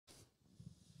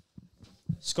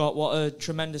Scott, what a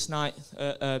tremendous night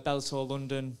at Bellator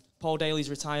London. Paul Daley's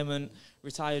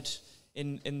retired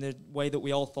in the way that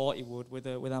we all thought he would, with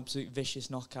an absolute vicious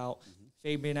knockout.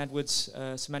 Fabian Edwards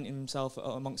cementing himself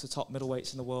amongst the top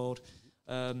middleweights in the world.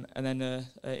 And then an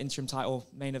interim title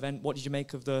main event. What did you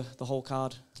make of the whole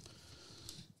card?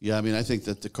 Yeah, I mean, I think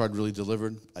that the card really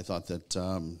delivered. I thought that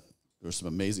there were some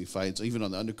amazing fights. Even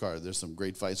on the undercard, there's some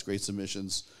great fights, great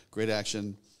submissions, great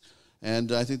action.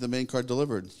 And I think the main card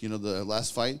delivered. You know, the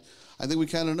last fight, I think we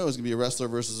kind of know it's going to be a wrestler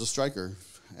versus a striker.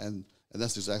 And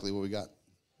that's exactly what we got.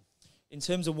 In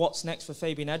terms of what's next for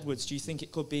Fabian Edwards, do you think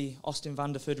it could be Austin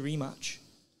Vanderford rematch?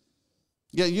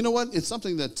 Yeah, you know what? It's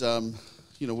something that,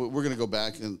 you know, we're going to go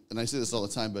back, and I say this all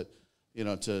the time, but, you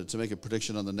know, to make a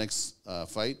prediction on the next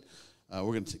fight, we're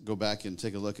going to go back and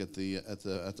take a look at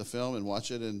the film and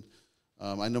watch it. And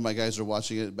I know my guys are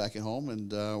watching it back at home,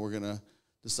 and we're going to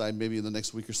decide maybe in the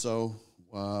next week or so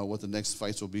what the next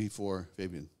fights will be for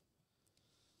Fabian.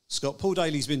 Scott, Paul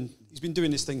Daley's been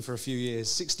doing this thing for a few years.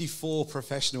 64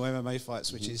 professional MMA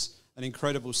fights, which is an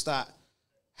incredible stat.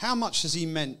 How much has he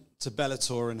meant to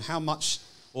Bellator, and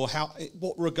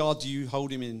what regard do you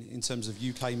hold him in terms of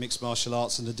UK mixed martial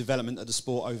arts and the development of the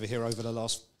sport over here over the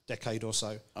last decade or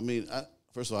so? I mean,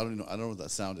 first of all, I don't know what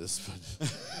that sound is.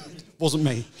 But wasn't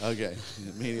me. Okay,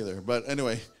 me neither. But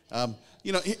anyway,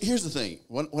 you know, here's the thing.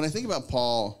 When I think about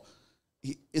Paul,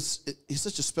 he's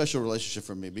such a special relationship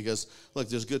for me because, look,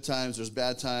 there's good times, there's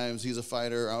bad times. He's a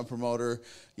fighter, I'm a promoter.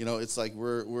 You know, it's like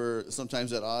we're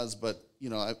sometimes at odds, but,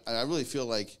 you know, I really feel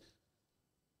like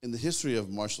in the history of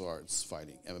martial arts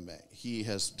fighting, MMA, he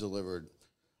has delivered,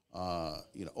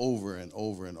 you know, over and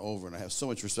over and over, and I have so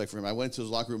much respect for him. I went to his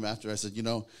locker room after. I said, you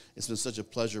know, it's been such a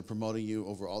pleasure promoting you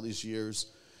over all these years.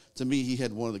 To me, he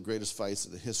had one of the greatest fights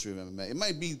in the history of MMA. It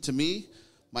might be, to me,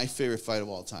 my favorite fight of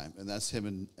all time, and that's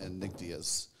him and Nick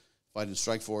Diaz fighting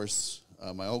Strikeforce,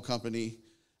 my old company,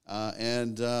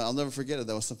 and I'll never forget it.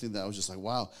 That was something that I was just like,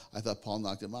 wow. I thought Paul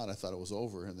knocked him out. I thought it was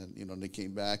over, and then, you know, Nick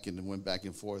came back and then went back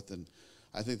and forth, and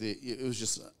I think it was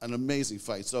just an amazing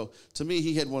fight. So to me,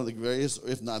 he had one of the greatest,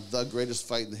 if not the greatest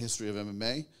fight in the history of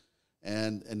MMA,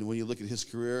 and when you look at his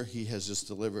career, he has just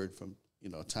delivered from, you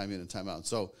know, time in and time out.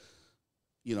 So,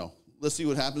 you know, let's see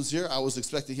what happens here. I was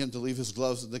expecting him to leave his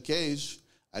gloves in the cage.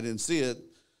 I didn't see it,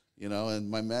 you know, and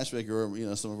my matchmaker, you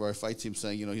know, some of our fight team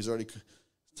saying, you know, he's already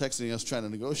texting us trying to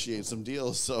negotiate some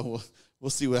deals, so we'll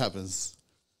see what happens.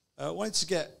 I wanted to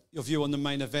get your view on the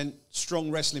main event.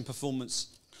 Strong wrestling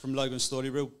performance from Logan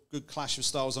Storley, real good clash of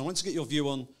styles. I wanted to get your view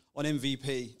on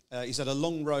MVP. He's had a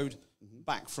long road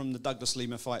back from the Douglas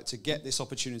Lima fight to get this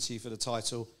opportunity for the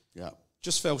title. Yeah.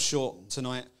 Just fell short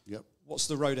tonight. Yep. What's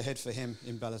the road ahead for him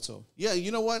in Bellator? Yeah,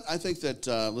 you know what? I think that,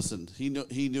 listen, he knew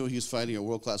he was fighting a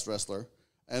world-class wrestler.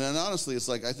 And then honestly, it's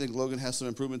like I think Logan has some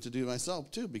improvement to do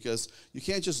myself, too, because you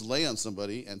can't just lay on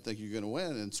somebody and think you're going to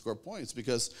win and score points,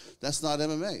 because that's not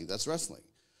MMA. That's wrestling.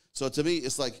 So to me,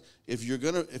 it's like if you're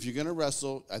gonna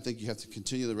wrestle, I think you have to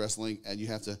continue the wrestling, and you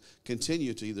have to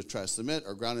continue to either try to submit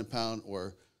or ground and pound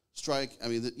or strike. I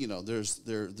mean, you know, there's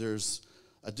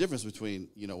a difference between,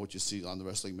 you know, what you see on the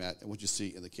wrestling mat and what you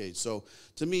see in the cage. So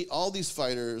to me, all these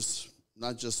fighters,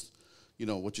 not just, you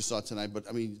know, what you saw tonight, but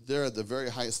I mean, they're at the very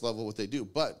highest level what they do.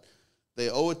 But they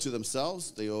owe it to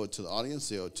themselves, they owe it to the audience,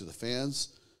 they owe it to the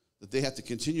fans, that they have to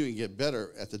continue and get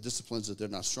better at the disciplines that they're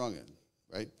not strong in,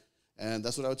 right? And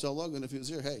that's what I would tell Logan if he was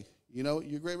here. Hey, you know,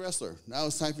 you're a great wrestler. Now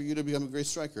it's time for you to become a great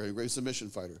striker, a great submission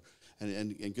fighter,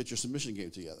 and get your submission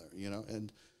game together, you know?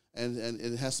 And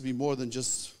it has to be more than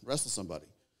just wrestle somebody.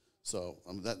 So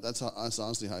that's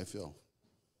honestly how I feel.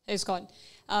 Hey, Scott.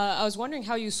 I was wondering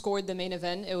how you scored the main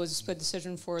event. It was a split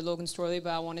decision for Logan Storley,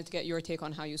 but I wanted to get your take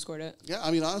on how you scored it. Yeah, I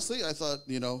mean, honestly, I thought,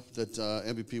 you know, that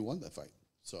MVP won that fight.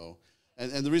 So,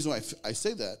 and the reason why I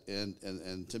say that,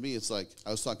 and to me, it's like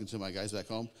I was talking to my guys back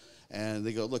home, and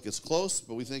they go, look, it's close,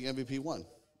 but we think MVP won.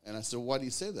 And I said, why do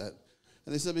you say that?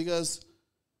 And they said, because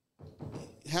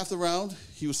half the round,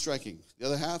 he was striking. The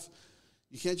other half,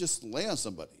 you can't just lay on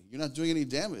somebody. You're not doing any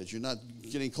damage. You're not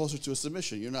getting closer to a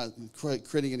submission. You're not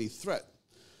creating any threat.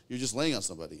 You're just laying on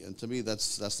somebody. And to me,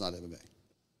 that's not MMA.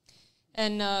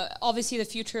 And obviously the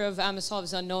future of Amosov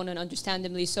is unknown, and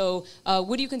understandably so.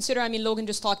 Would you consider, I mean, Logan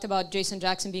just talked about Jason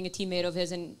Jackson being a teammate of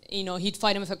his, and, you know, he'd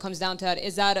fight him if it comes down to that.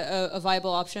 Is that a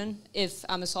viable option if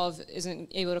Amosov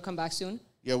isn't able to come back soon?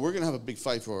 Yeah, we're going to have a big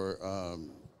fight for,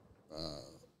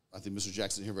 I think, Mr.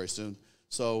 Jackson here very soon.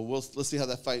 So let's see how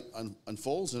that fight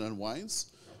unfolds and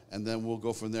unwinds, and then we'll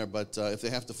go from there. But if they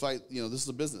have to fight, you know, this is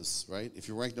a business, right? If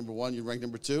you're ranked number 1, you're ranked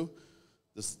number 2.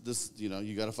 This you know,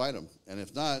 you got to fight them. And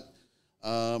if not,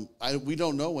 we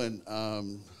don't know when,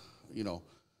 you know,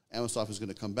 Amosov is going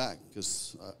to come back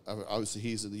because obviously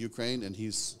he's in the Ukraine and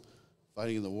he's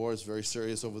fighting in the war. It's very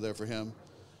serious over there for him.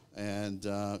 And,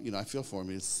 I feel for him.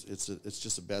 It's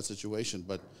just a bad situation.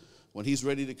 But when he's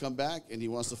ready to come back and he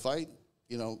wants to fight,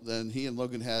 then he and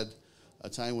Logan had a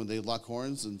time when they lock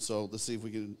horns. And so let's see if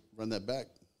we can run that back.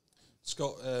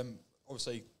 Scott,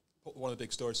 obviously, one of the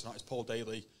big stories tonight is Paul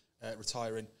Daley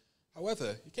retiring.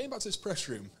 However, he came back to this press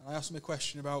room and I asked him a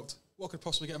question about what could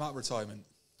possibly get him out of retirement.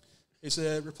 His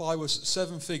reply was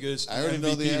 7 figures. I already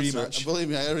know the answer. Believe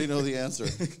me, I already know the answer.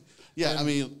 Yeah, I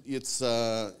mean, it's,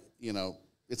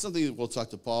 it's something that we'll talk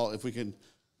to Paul. If we can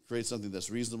create something that's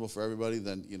reasonable for everybody,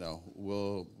 then,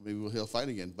 he'll fight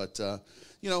again. But,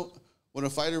 when a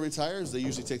fighter retires, they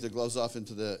usually take their gloves off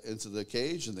into the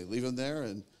cage and they leave him there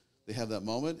and they have that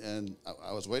moment. And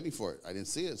I was waiting for it. I didn't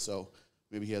see it, so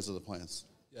maybe he has other plans.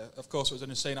 Yeah, of course, it was an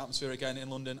insane atmosphere again in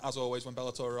London, as always, when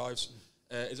Bellator arrives.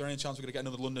 Is there any chance we're going to get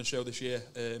another London show this year,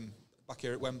 back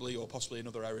here at Wembley or possibly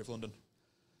another area of London?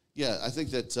 Yeah, I think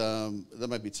that that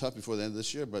might be tough before the end of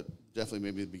this year, but definitely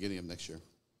maybe the beginning of next year.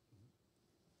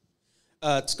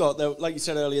 Scott, like you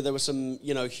said earlier, there were some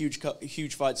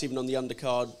huge fights even on the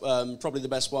undercard. Probably the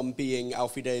best one being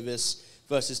Alfie Davis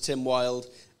versus Tim Wilde.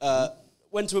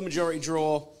 Went to a majority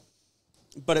draw,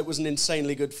 but it was an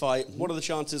insanely good fight. What are the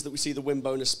chances that we see the win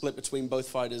bonus split between both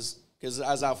fighters? Because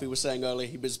as Alfie was saying earlier,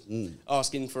 he was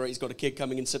asking for it. He's got a kid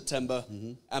coming in September,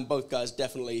 and both guys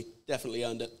definitely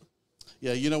earned it.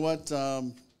 Yeah, you know what?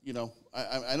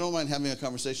 I don't mind having a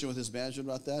conversation with his manager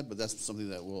about that, but that's something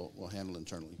that we'll handle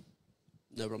internally.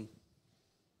 No problem.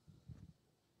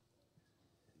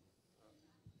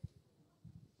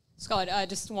 Scott,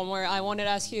 just one more. I wanted to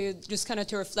ask you just kind of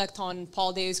to reflect on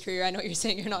Paul Daley's career. I know you're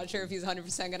saying you're not sure if he's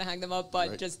 100% going to hang them up,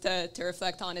 but just to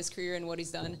reflect on his career and what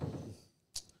he's done.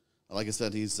 Like I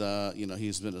said, he's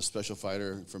he's been a special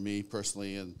fighter for me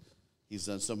personally, and he's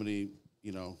done so many,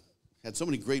 had so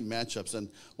many great matchups. And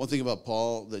one thing about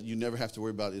Paul that you never have to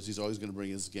worry about is he's always going to bring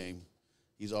his game.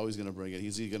 He's always going to bring it.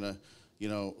 He's either going to,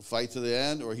 fight to the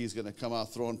end, or he's going to come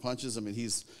out throwing punches. I mean,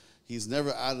 he's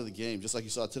never out of the game. Just like you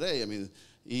saw today. I mean,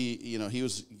 he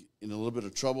was in a little bit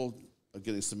of trouble of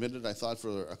getting submitted, I thought,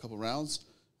 for a couple rounds,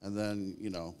 and then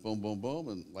boom, boom, boom,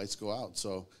 and lights go out.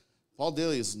 So Paul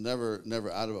Daley is never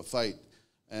out of a fight,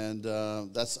 and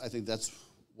I think that's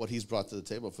what he's brought to the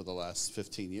table for the last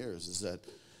 15 years. Is that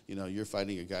you're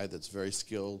fighting a guy that's very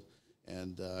skilled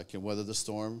and can weather the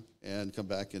storm and come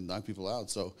back and knock people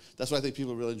out. So that's why I think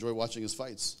people really enjoy watching his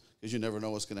fights, because you never know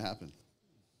what's going to happen.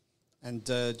 And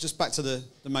just back to the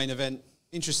main event,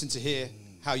 interesting to hear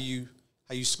how you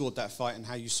scored that fight and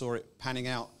how you saw it panning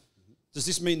out. Does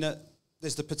this mean that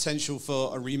there's the potential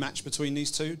for a rematch between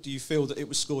these two? Do you feel that it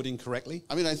was scored incorrectly?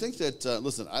 I mean, I think that,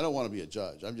 listen, I don't want to be a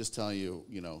judge. I'm just telling you,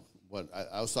 what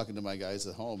I was talking to my guys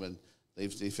at home, and they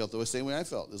felt the same way I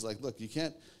felt. It's like, look, you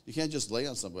can't just lay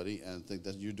on somebody and think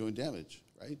that you're doing damage,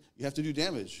 right? You have to do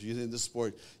damage. In this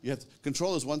sport, you have to,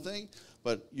 control is one thing,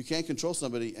 but you can't control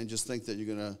somebody and just think that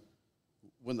you're going to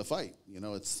win the fight.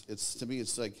 It's to me,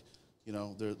 it's like,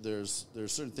 there's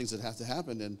certain things that have to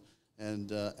happen,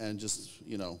 and just,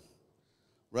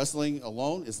 wrestling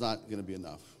alone is not going to be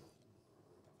enough.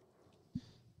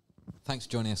 Thanks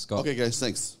for joining us, Scott. Okay, guys,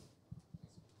 thanks.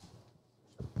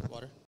 Water.